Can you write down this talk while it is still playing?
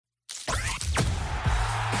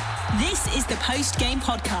This is the post-game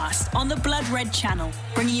podcast on the Blood Red channel,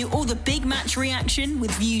 bringing you all the big match reaction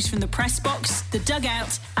with views from the press box, the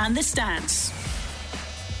dugout and the stands.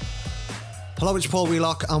 Hello, it's Paul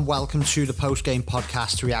Wheelock and welcome to the post-game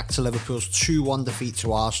podcast to react to Liverpool's 2-1 defeat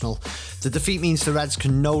to Arsenal. The defeat means the Reds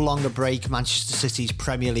can no longer break Manchester City's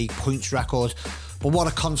Premier League points record. But what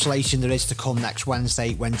a consolation there is to come next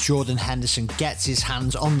Wednesday when Jordan Henderson gets his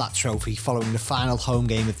hands on that trophy following the final home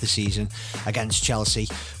game of the season against Chelsea.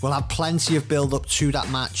 We'll have plenty of build-up to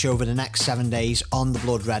that match over the next 7 days on the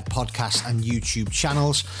Blood Red podcast and YouTube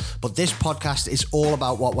channels. But this podcast is all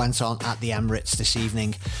about what went on at the Emirates this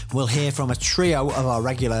evening. We'll hear from a trio of our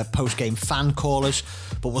regular post-game fan callers,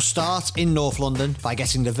 but we'll start in North London by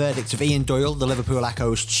getting the verdict of Ian Doyle, the Liverpool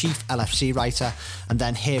Echo's chief LFC writer, and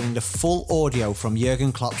then hearing the full audio from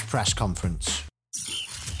Jurgen Klopp's press conference.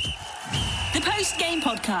 The post-game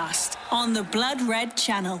podcast on the Blood Red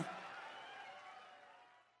channel.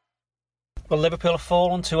 Well, Liverpool have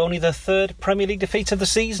fallen to only their third Premier League defeat of the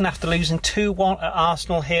season after losing 2-1 at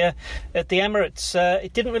Arsenal here at the Emirates.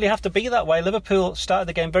 It didn't really have to be that way. Liverpool started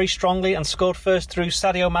the game very strongly and scored first through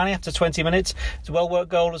Sadio Mane after 20 minutes. It's a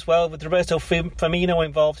well-worked goal as well with Roberto Firmino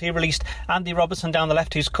involved. He released Andy Robertson down the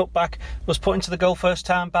left, whose cutback was put into the goal first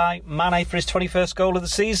time by Mane for his 21st goal of the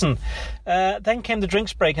season. Then came the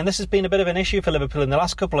drinks break, and this has been a bit of an issue for Liverpool in the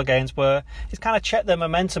last couple of games where it's kind of checked their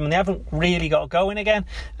momentum and they haven't really got going again.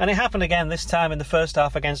 And it happened again this time in the first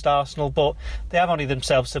half against Arsenal, but they have only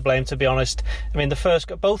themselves to blame, to be honest. I mean,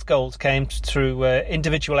 both goals came through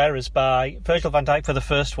individual errors by Virgil van Dijk for the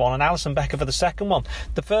first one and Alisson Becker for the second one.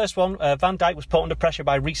 The first one, Van Dijk was put under pressure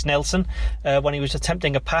by Reiss Nelson when he was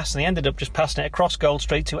attempting a pass, and he ended up just passing it across goal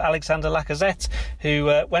straight to Alexander Lacazette, who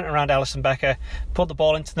went around Alisson Becker, put the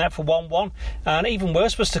ball into the net for 1-1. And even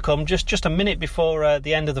worse was to come just a minute before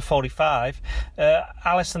the end of the 45.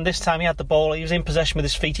 Alisson, this time he had the ball, he was in possession with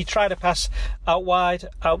his feet, he tried to pass out wide,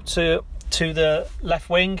 out to the left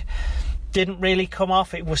wing. Didn't really come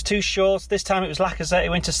off, it was too short. This time it was Lacazette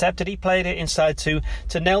who intercepted. He played it inside to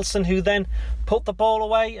Nelson, who then put the ball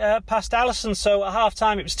away past Alisson. So at half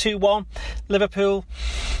time it was 2-1. Liverpool,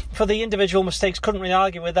 for the individual mistakes, couldn't really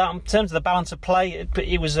argue with that. In terms of the balance of play,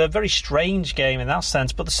 it was a very strange game in that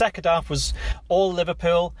sense, but the second half was all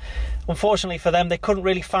Liverpool. Unfortunately for them, they couldn't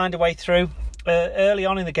really find a way through. Early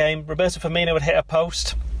on in the game, Roberto Firmino had hit a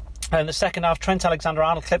post. And the second half, Trent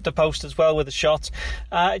Alexander-Arnold clipped a post as well with a shot.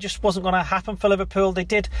 It just wasn't going to happen for Liverpool. They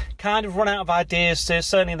did kind of run out of ideas,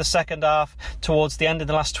 certainly in the second half, towards the end of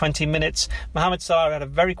the last 20 minutes. Mohamed Salah had a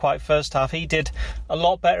very quiet first half. He did a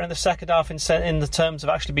lot better in the second half in the terms of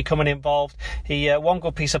actually becoming involved. He one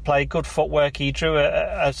good piece of play, good footwork. He drew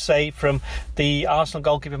a save from the Arsenal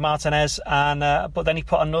goalkeeper Martinez, but then he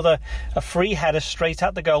put a free header straight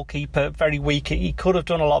at the goalkeeper, very weak. He could have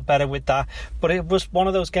done a lot better with that, but it was one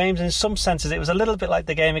of those games. In some senses, it was a little bit like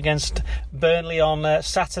the game against Burnley on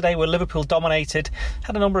Saturday, where Liverpool dominated,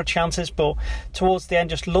 had a number of chances, but towards the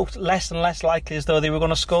end just looked less and less likely as though they were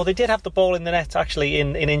going to score. They did have the ball in the net, actually,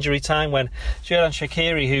 in injury time when Xherdan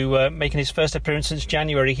Shaqiri, who making his first appearance since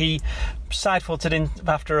January, he side-footed in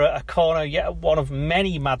after a corner, yet one of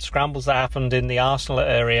many mad scrambles that happened in the Arsenal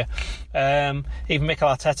area. Even Mikel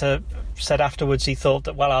Arteta said afterwards he thought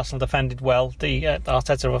that while Arsenal defended well,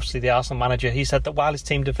 Arteta, obviously the Arsenal manager, he said that while his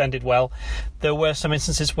team defended well, there were some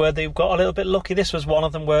instances where they got a little bit lucky. This was one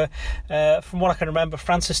of them where, from what I can remember,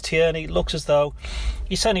 Francis Tierney looks as though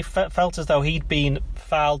he certainly felt as though he'd been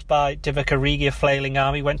fouled by Divock Origi, a flailing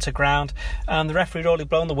arm. He went to ground and the referee had already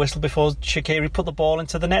blown the whistle before Shaqiri put the ball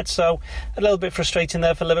into the net, so a little bit frustrating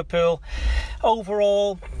there for Liverpool.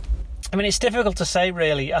 Overall, I mean, it's difficult to say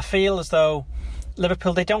really. I feel as though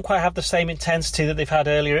Liverpool, they don't quite have the same intensity that they've had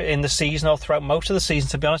earlier in the season or throughout most of the season,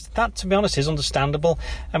 to be honest. That, to be honest, is understandable.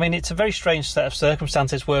 I mean, it's a very strange set of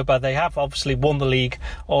circumstances whereby they have obviously won the league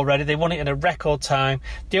already. They won it in a record time.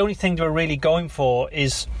 The only thing they were really going for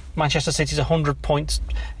is Manchester City's 100-point,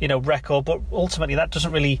 record, but ultimately that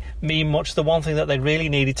doesn't really mean much. The one thing that they really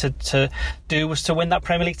needed to do was to win that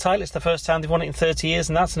Premier League title. It's the first time they've won it in 30 years,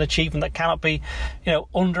 and that's an achievement that cannot be,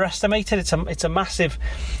 underestimated. It's a massive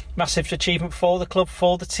achievement for the club,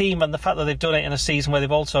 for the team, and the fact that they've done it in a season where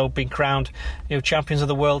they've also been crowned, champions of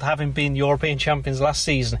the world, having been European champions last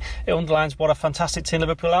season. It underlines what a fantastic team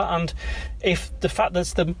Liverpool are, and if the fact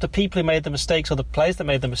that the people who made the mistakes, or the players that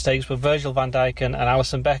made the mistakes, were Virgil van Dijk and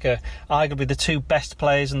Alisson Becker, arguably the two best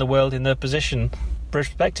players in the world in their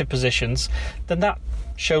respective positions, then that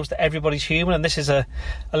shows that everybody's human, and this is a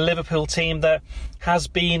Liverpool team that has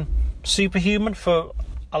been superhuman for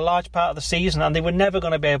a large part of the season, and they were never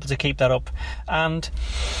going to be able to keep that up. And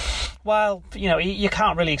Well, you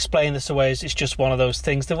can't really explain this away as it's just one of those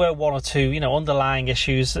things. There were one or two, underlying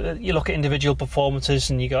issues. You look at individual performances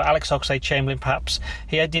and you go, Alex Oxlade-Chamberlain, perhaps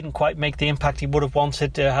he didn't quite make the impact he would have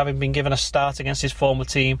wanted, having been given a start against his former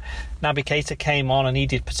team. Naby Keita came on and he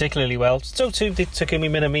did particularly well. So too did Takumi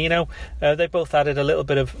Minamino. They both added a little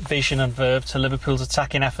bit of vision and verve to Liverpool's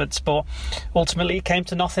attacking efforts, but ultimately it came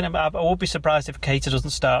to nothing. I would be surprised if Keita doesn't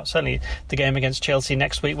start. Certainly the game against Chelsea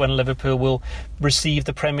next week when Liverpool will receive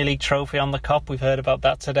the Premier League trophy on the Kop. We've heard about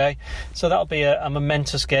that today. So that'll be a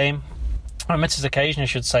momentous game. A momentous occasion, I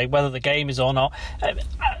should say, whether the game is or not.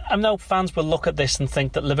 I know fans will look at this and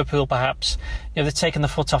think that Liverpool perhaps, they've taken the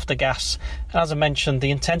foot off the gas. And as I mentioned,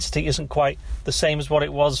 the intensity isn't quite the same as what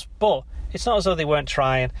it was, but it's not as though they weren't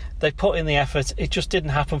trying. They put in the effort. It just didn't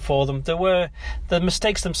happen for them. The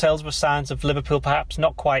mistakes themselves were signs of Liverpool perhaps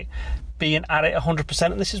not quite being at it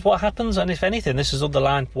 100%, and this is what happens. And if anything, this has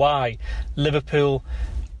underlined why Liverpool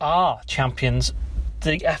are champions,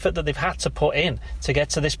 the effort that they've had to put in to get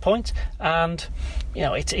to this point. And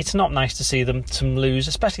it's not nice to see them lose,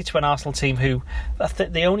 especially to an Arsenal team who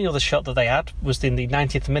the only other shot that they had was in the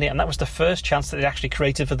 90th minute, and that was the first chance that they actually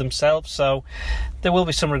created for themselves. So there will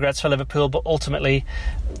be some regrets for Liverpool, but ultimately,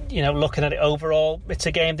 looking at it overall, it's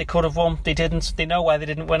a game they could have won. They didn't. They know why they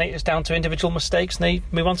didn't win it. It's down to individual mistakes, and they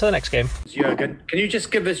move on to the next game. Jurgen, can you just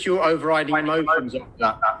give us your overriding emotions of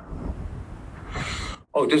that?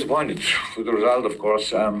 Oh, disappointed with the result, of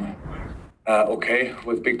course. Okay,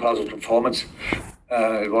 with big positive performance.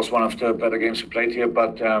 It was one of the better games we played here,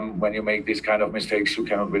 but when you make these kind of mistakes, you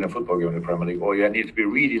cannot win a football game in the Premier League, or you need to be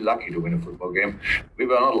really lucky to win a football game. We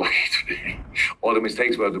were not lucky today. All the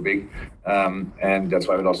mistakes were too big, and that's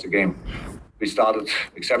why we lost the game. We started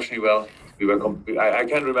exceptionally well. I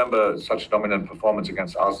can't remember such a dominant performance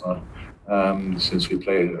against Arsenal since we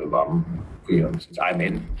played. Since I'm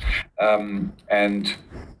in,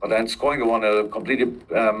 but then scoring the one,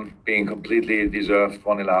 being completely deserved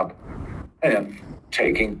 1-0 up, and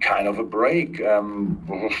taking kind of a break.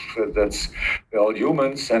 That's we're all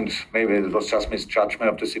humans, and maybe it was just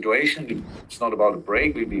misjudgment of the situation. It's not about a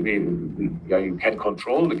break. You can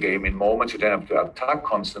control the game in moments. You don't have to attack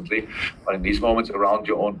constantly, but in these moments around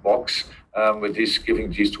your own box. With giving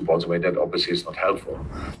these 2 balls away, that obviously is not helpful.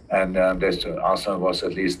 And Arsenal was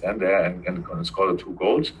at least then there and scored 2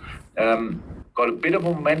 goals. Got a bit of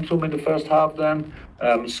momentum in the first half then,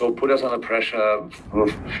 so put us under pressure.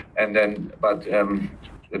 And then, but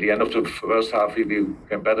at the end of the first half, we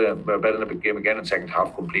became better in the game again, and second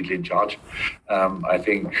half completely in charge. I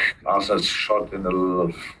think Arsenal shot in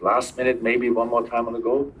the last minute, maybe one more time on the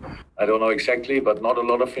goal. I don't know exactly, but not a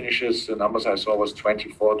lot of finishes. The numbers I saw was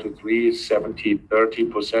 24-3,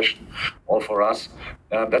 70-30 possession, all for us.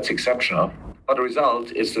 That's exceptional. But the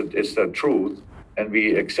result is the truth, and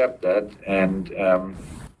we accept that, and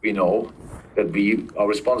we know that we are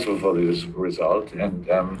responsible for this result, and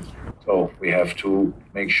so we have to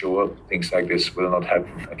make sure things like this will not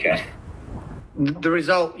happen again. The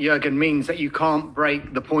result, Jurgen, means that you can't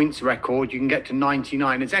break the points record. You can get to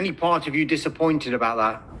 99. Is any part of you disappointed about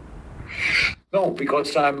that? No,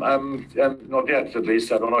 because I'm not yet, at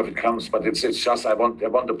least. I don't know if it comes, but it's just I want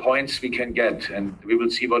the points we can get, and we will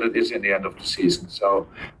see what it is in the end of the season. So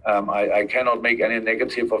I cannot make any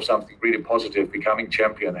negative of something really positive. Becoming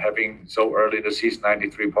champion, having so early in the season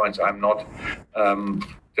 93 points, I'm not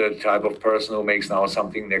the type of person who makes now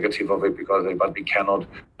something negative of it, but we cannot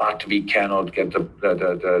get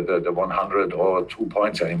the 100 or 2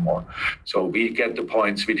 points anymore. So we get the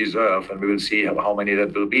points we deserve, and we will see how many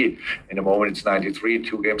that will be. In the moment it's 93,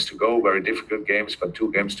 2 games to go, very difficult games, but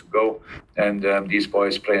 2 games to go. And these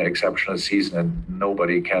boys play an exceptional season, and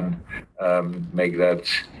nobody can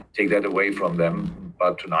take that away from them.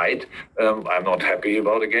 But tonight, I'm not happy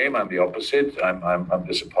about the game. I'm the opposite. I'm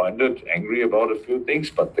disappointed, angry about a few things.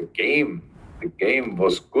 But the game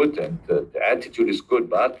was good, and the attitude is good.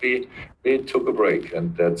 But we took a break,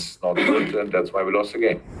 and that's not good, and that's why we lost the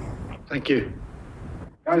game. Thank you.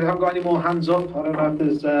 Guys, I haven't got any more hands up. I don't know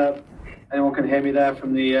if there's anyone can hear me there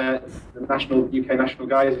from the UK national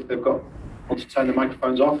guys. If they've want to turn the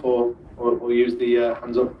microphones off or use the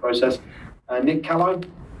hands up process. Nick Callow.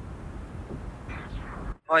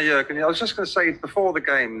 Hi, Jurgen. I was just going to say, before the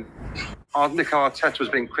game, Mikel Arteta was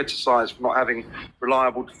being criticised for not having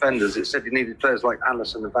reliable defenders. It said he needed players like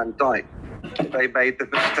Alisson and Van Dijk. They made the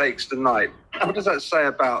mistakes tonight. What does that say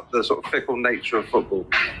about the sort of fickle nature of football?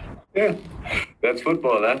 Yeah, that's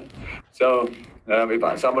football, then. So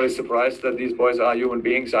if somebody's surprised that these boys are human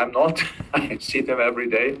beings, I'm not. I see them every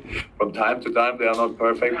day. From time to time, they are not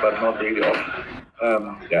perfect, but not really often.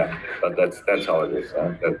 but that's how it is.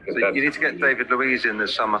 So you need to get David Luiz in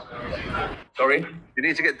this summer. Sorry? You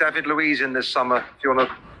need to get David Luiz in this summer if you want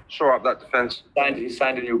to shore up that defence. He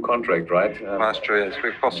signed a new contract, right? That's true. It's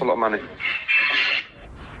going to cost a lot of money.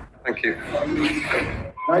 Thank you.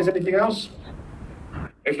 Guys, anything else?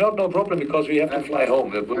 If not, no problem, because we have to fly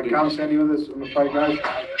home. That would I can't see any others, I'm afraid, guys.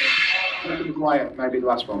 Be quiet, maybe the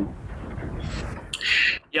last one.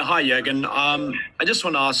 Yeah, hi, Jurgen. I just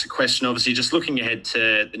want to ask a question. Obviously, just looking ahead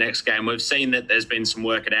to the next game, we've seen that there's been some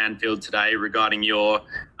work at Anfield today regarding your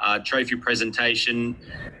trophy presentation.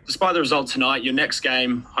 Despite the result tonight, your next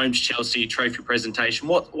game, home to Chelsea, trophy presentation,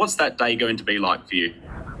 what's that day going to be like for you?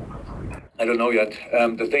 I don't know yet.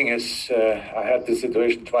 The thing is, I had this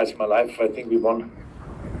situation twice in my life. I think we won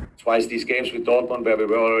twice these games with Dortmund, where we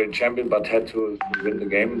were already champion, but had to win the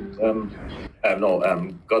game.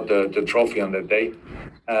 Got the trophy on that day.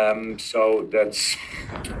 So it's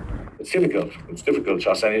difficult. It's difficult,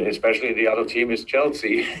 just, and especially the other team is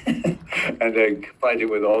Chelsea, and they're fighting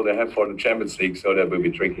with all they have for the Champions League, so that will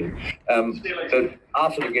be tricky.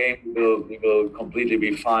 After the game, we will completely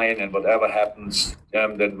be fine, and whatever happens,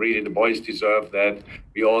 then really the boys deserve that.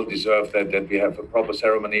 We all deserve that we have a proper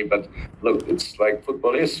ceremony. But look, it's like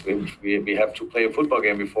football is. We have to play a football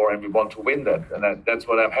game before, and we want to win that. And that's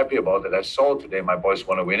what I'm happy about. That I saw today my boys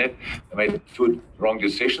want to win it. They made 2 wrong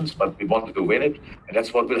decisions, but we wanted to win it. And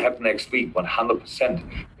that's what will happen next week,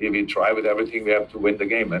 100%. We try with everything we have to win the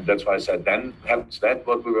game. And that's why I said then happens that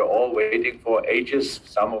what we were all waiting for ages,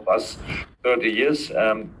 some of us 30 years,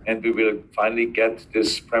 and we will finally get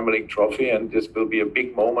this Premier League trophy, and this will be a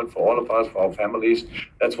big moment for all of us, for our families.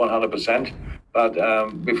 That's 100%. But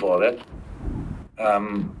before that,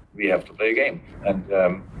 we have to play a game, and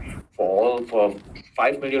for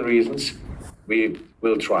 5 million reasons, we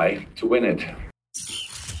will try to win it.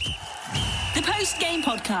 The post-game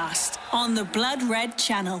podcast on the Blood Red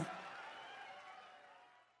channel.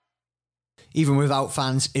 Even without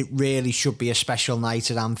fans, it really should be a special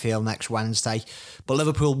night at Anfield next Wednesday. But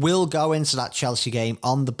Liverpool will go into that Chelsea game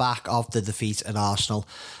on the back of the defeat at Arsenal.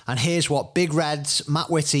 And here's what Big Reds, Matt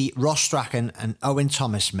Whitty, Ross Strachan and Owen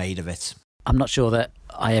Thomas made of it. I'm not sure that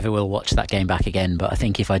I ever will watch that game back again, but I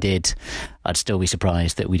think if I did, I'd still be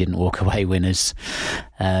surprised that we didn't walk away winners.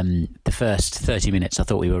 The first 30 minutes, I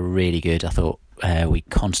thought we were really good. I thought we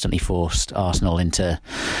constantly forced Arsenal into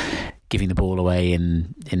giving the ball away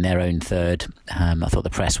in their own third. I thought the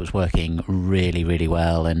press was working really, really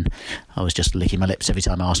well, and I was just licking my lips every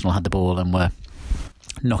time Arsenal had the ball and were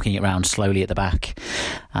knocking it around slowly at the back,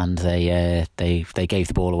 and they gave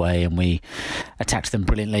the ball away, and we attacked them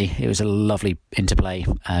brilliantly. It was a lovely interplay,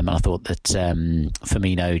 and I thought that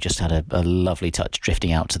Firmino just had a lovely touch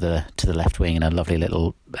drifting out to the left wing, and a lovely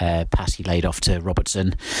little pass he laid off to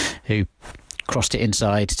Robertson, who crossed it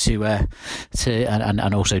inside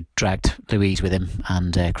and also dragged Luiz with him,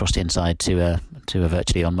 and crossed it inside to a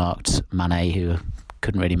virtually unmarked Mane, who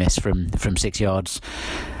couldn't really miss from 6 yards.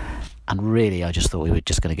 And really, I just thought we were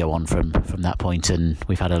just going to go on from that point, and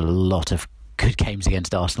we've had a lot of good games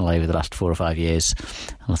against Arsenal over the last 4 or 5 years,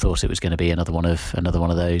 and I thought it was going to be another one of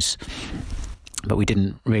those. But we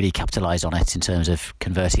didn't really capitalise on it in terms of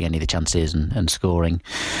converting any of the chances and scoring.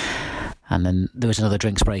 And then there was another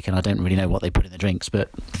drinks break, and I don't really know what they put in the drinks, but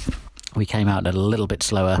we came out a little bit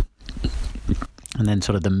slower. And then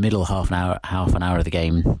sort of the middle half an hour of the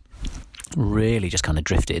game really just kind of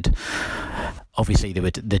drifted. Obviously, there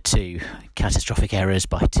were the 2 catastrophic errors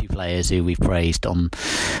by 2 players who we've praised on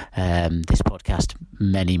this podcast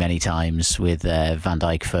many, many times, with Van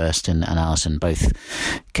Dijk first and Alisson both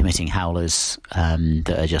committing howlers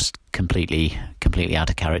that are just completely out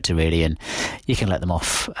of character, really. And you can let them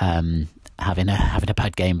off having a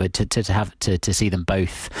bad game, but to see them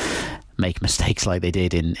both make mistakes like they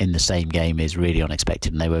did in the same game is really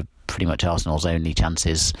unexpected, and they were pretty much Arsenal's only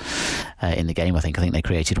chances in the game. I think they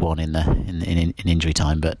created one in injury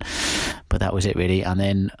time, but that was it really. And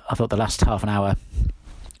then I thought the last half an hour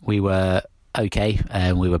we were okay,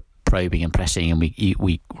 and we were probing and pressing, and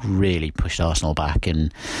we really pushed Arsenal back,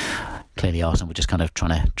 and clearly Arsenal were just kind of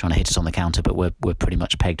trying to hit us on the counter, but we're pretty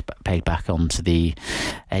much pegged back onto the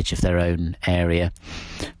edge of their own area.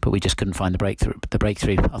 But we just couldn't find the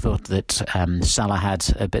breakthrough. I thought that Salah had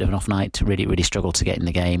a bit of an off night, really struggled to get in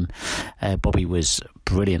the game. Bobby was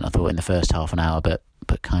brilliant, I thought, in the first half an hour, but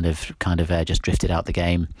kind of just drifted out the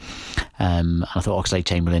game. And I thought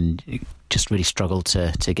Oxlade-Chamberlain just really struggled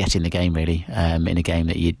to get in the game, really, in a game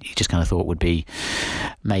that you just kind of thought would be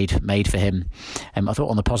made for him. I thought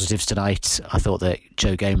on the positives tonight, I thought that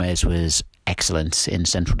Joe Gomez was excellent in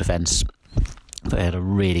central defence. They had a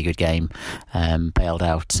really good game, bailed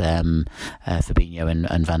out Fabinho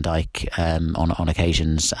and Van Dijk on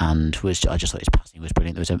occasions, and I just thought his passing was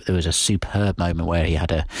brilliant. There was a superb moment where he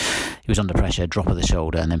was under pressure, drop of the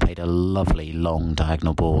shoulder, and then played a lovely long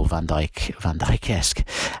diagonal ball, Van Dijk-esque,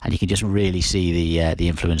 and you can just really see the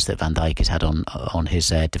influence that Van Dijk has had on his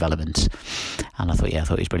development. And I thought he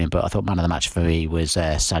was brilliant. But I thought man of the match for me was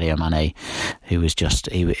Sadio Mane, who was just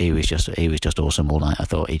awesome all night. I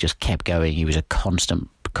thought he just kept going. He was a constant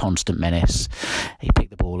menace. He picked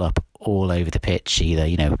the ball up all over the pitch,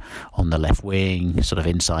 either on the left wing, sort of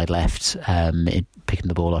inside left, picking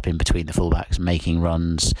the ball up in between the fullbacks, making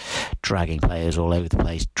runs, dragging players all over the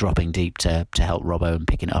place, dropping deep to help Robbo and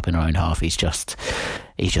picking it up in our own half. He's just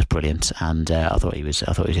brilliant, and I thought he was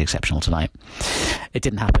exceptional tonight. It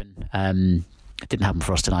didn't happen. It didn't happen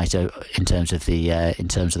for us tonight in terms of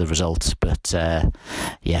the results, but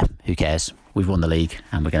who cares? We've won the league,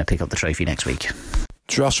 and we're going to pick up the trophy next week.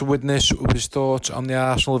 Josh Widnes with his thoughts on the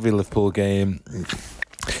Arsenal v Liverpool game.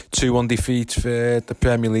 2-1 defeat for the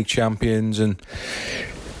Premier League champions, and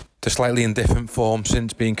the slightly indifferent form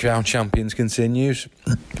since being crowned champions continues.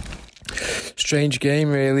 Strange game,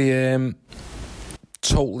 really.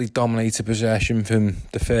 Totally dominated possession from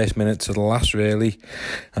the first minute to the last, really,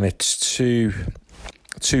 and it's two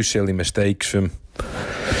silly mistakes from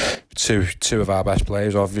two of our best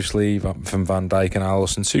players, obviously, from Van Dijk and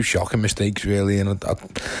Alisson. Two shocking mistakes, really, and I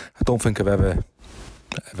don't think I've ever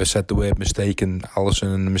said the word mistake and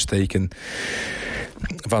Alisson and the mistake and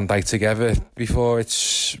Van Dijk together before.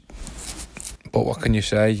 But what can you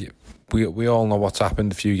say? We all know what's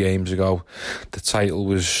happened a few games ago.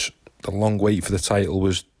 The long wait for the title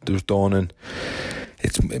was done, and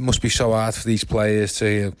it must be so hard for these players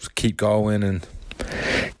to keep going, and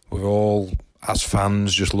we're all, as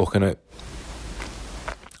fans, just looking at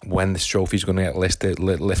when this trophy's going to get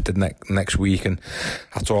lifted next week, and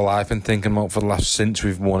that's all I've been thinking about for the last, since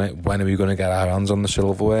we've won it. When are we going to get our hands on the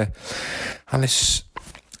silverware? And it's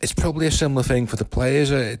probably a similar thing for the players.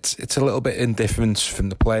 It's a little bit indifference from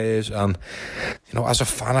the players, and as a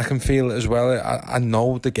fan I can feel it as well. I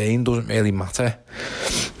know the game doesn't really matter.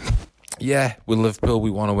 Yeah, with Liverpool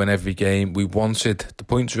we want to win every game. We wanted the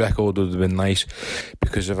points record would have been nice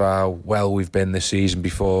because of how well we've been this season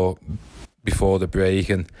before the break,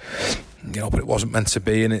 and but it wasn't meant to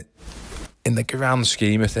be. In the grand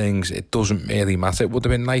scheme of things, it doesn't really matter. It would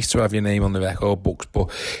have been nice to have your name on the record books, but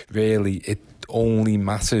really it only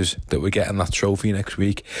matters that we're getting that trophy next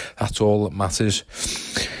week. That's all that matters.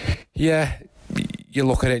 Yeah, you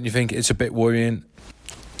look at it and you think it's a bit worrying.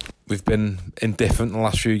 We've been indifferent in the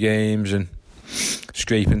last few games and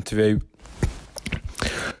scraping through.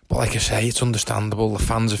 But like I say, it's understandable. The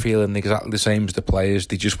fans are feeling exactly the same as the players.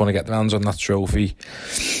 They just want to get their hands on that trophy.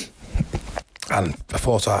 And I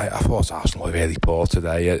thought Arsenal were really poor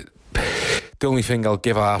today. The only thing I'll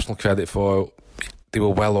give Arsenal credit for, they were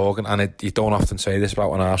well organised, and you don't often say this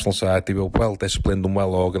about an Arsenal side. They were well disciplined and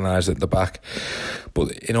well organised at the back.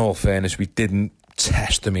 But in all fairness, we didn't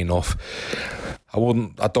test them enough. I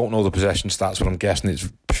don't know the possession stats, but I'm guessing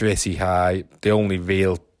it's pretty high. The only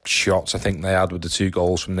real shots I think they had were the 2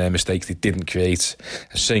 goals from their mistakes. They didn't create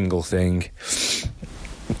a single thing.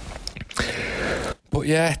 But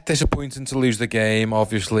yeah, disappointing to lose the game,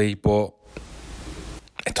 obviously, but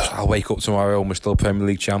I'll wake up tomorrow and we're still Premier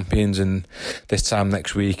League champions, and this time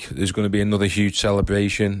next week there's going to be another huge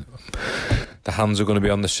celebration. The hands are going to be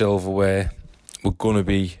on the silverware. We're going to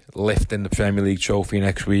be lifting the Premier League trophy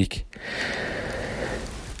next week,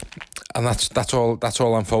 and that's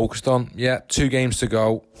all I'm focused on. Yeah, 2 games to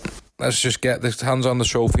go. Let's just get the hands on the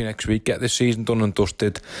trophy next week, get this season done and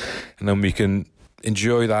dusted, and then we can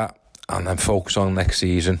enjoy that and then focus on next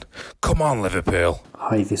season. Come on, Liverpool.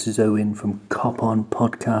 Hi, this is Owen from Cop On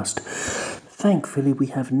Podcast. Thankfully, we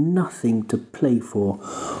have nothing to play for,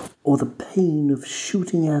 or the pain of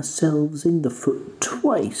shooting ourselves in the foot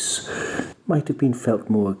twice might have been felt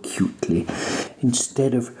more acutely.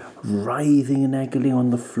 Instead of writhing and agony on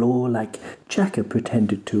the floor like Xhaka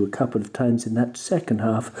pretended to a couple of times in that second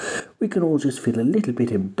half, we can all just feel a little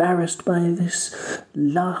bit embarrassed by this,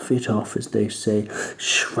 laugh it off, as they say,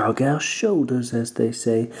 shrug our shoulders, as they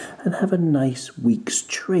say, and have a nice week's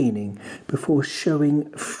training before showing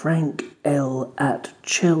Frank L. at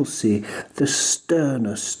Chelsea the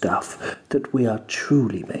sterner stuff that we are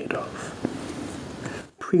truly made of.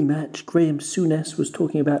 Pre-match, Graham Souness was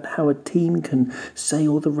talking about how a team can say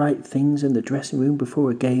all the right things in the dressing room before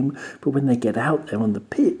a game, but when they get out there on the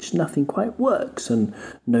pitch, nothing quite works and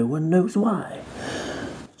no one knows why.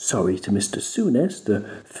 Sorry to Mr. Souness, the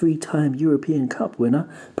 3-time European Cup winner,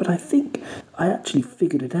 but I think I actually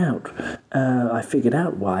figured it out. I figured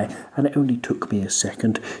out why, and it only took me a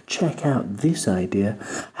second. Check out this idea.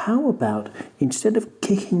 How about, instead of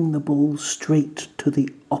kicking the ball straight to the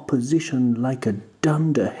opposition like a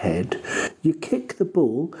dunderhead, you kick the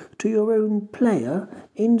ball to your own player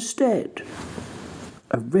instead?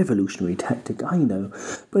 A revolutionary tactic, I know,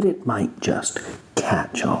 but it might just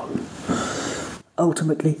catch on.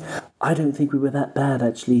 Ultimately, I don't think we were that bad,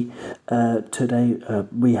 actually. Today,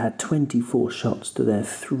 we had 24 shots to their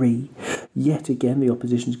 3. Yet again, the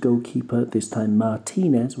opposition's goalkeeper, this time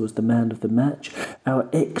Martinez, was the man of the match. Our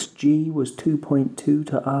XG was 2.2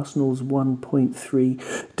 to Arsenal's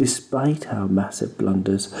 1.3, despite our massive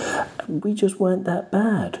blunders. We just weren't that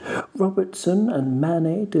bad. Robertson and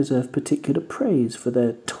Mane deserve particular praise for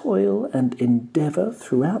their toil and endeavour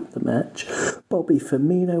throughout the match. Bobby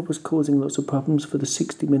Firmino was causing lots of problems for the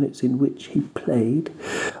 60 minutes in which he played.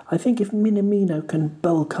 I think if Minamino can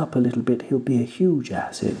bulk up a little bit, he'll be a huge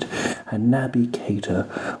asset. And Naby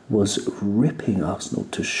Keita was ripping Arsenal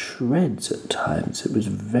to shreds at times. It was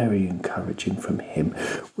very encouraging from him.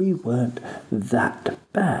 We weren't that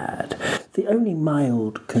bad. The only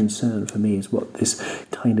mild concern for me is what this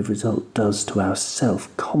kind of result does to our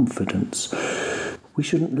self-confidence. We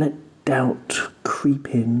shouldn't let doubt creep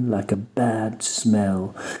in like a bad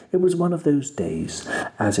smell. It was one of those days,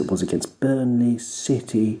 as it was against Burnley,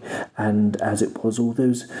 City, and as it was all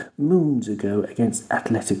those moons ago against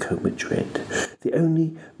Atletico Madrid. The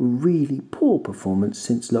only really poor performance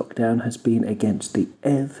since lockdown has been against the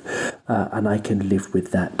EV, and I can live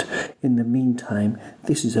with that. In the meantime,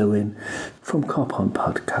 this is Owen from Cop On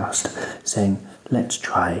Podcast saying, let's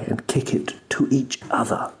try and kick it to each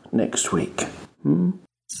other next week.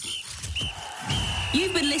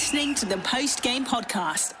 You've been listening to the Post Game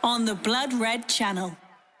Podcast on the Blood Red Channel.